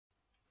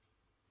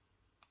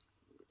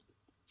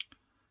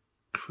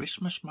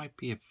Christmas might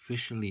be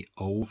officially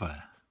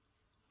over,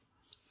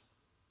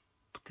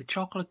 but the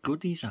chocolate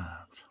goodies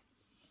aren't.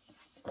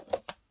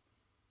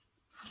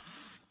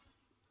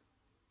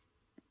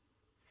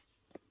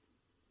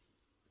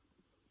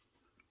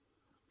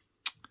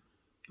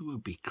 It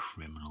would be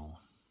criminal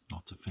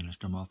not to finish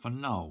them off,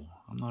 and no,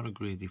 I'm not a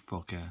greedy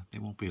fucker. They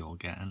won't be all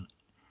getting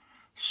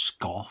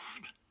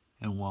scoffed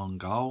in one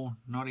go.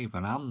 Not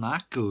even I'm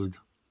that good.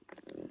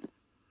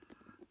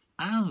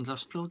 And I've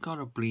still got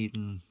a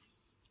bleeding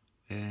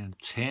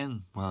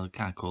tin. Well, I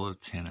can't call it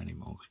a tin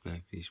anymore because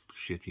they're these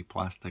shitty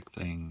plastic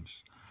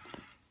things.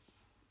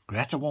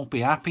 Greta won't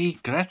be happy.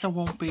 Greta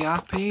won't be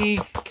happy.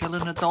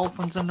 Killing the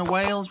dolphins and the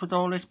whales with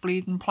all this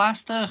bleeding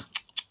plastic.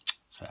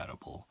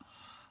 Terrible.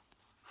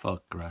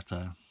 Fuck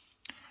Greta.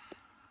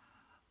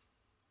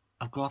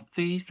 I've got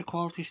these, the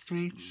Quality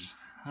Streets,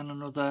 and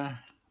another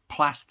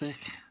plastic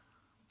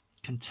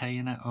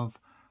container of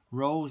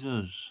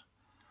roses.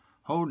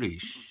 Holy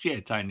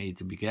shit, I need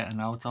to be getting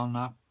out on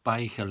that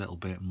bike a little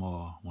bit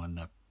more when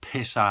the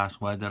piss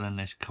ass weather in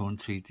this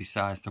country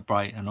decides to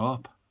brighten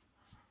up.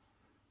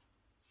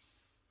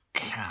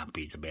 Can't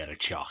beat a bit of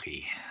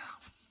chalky.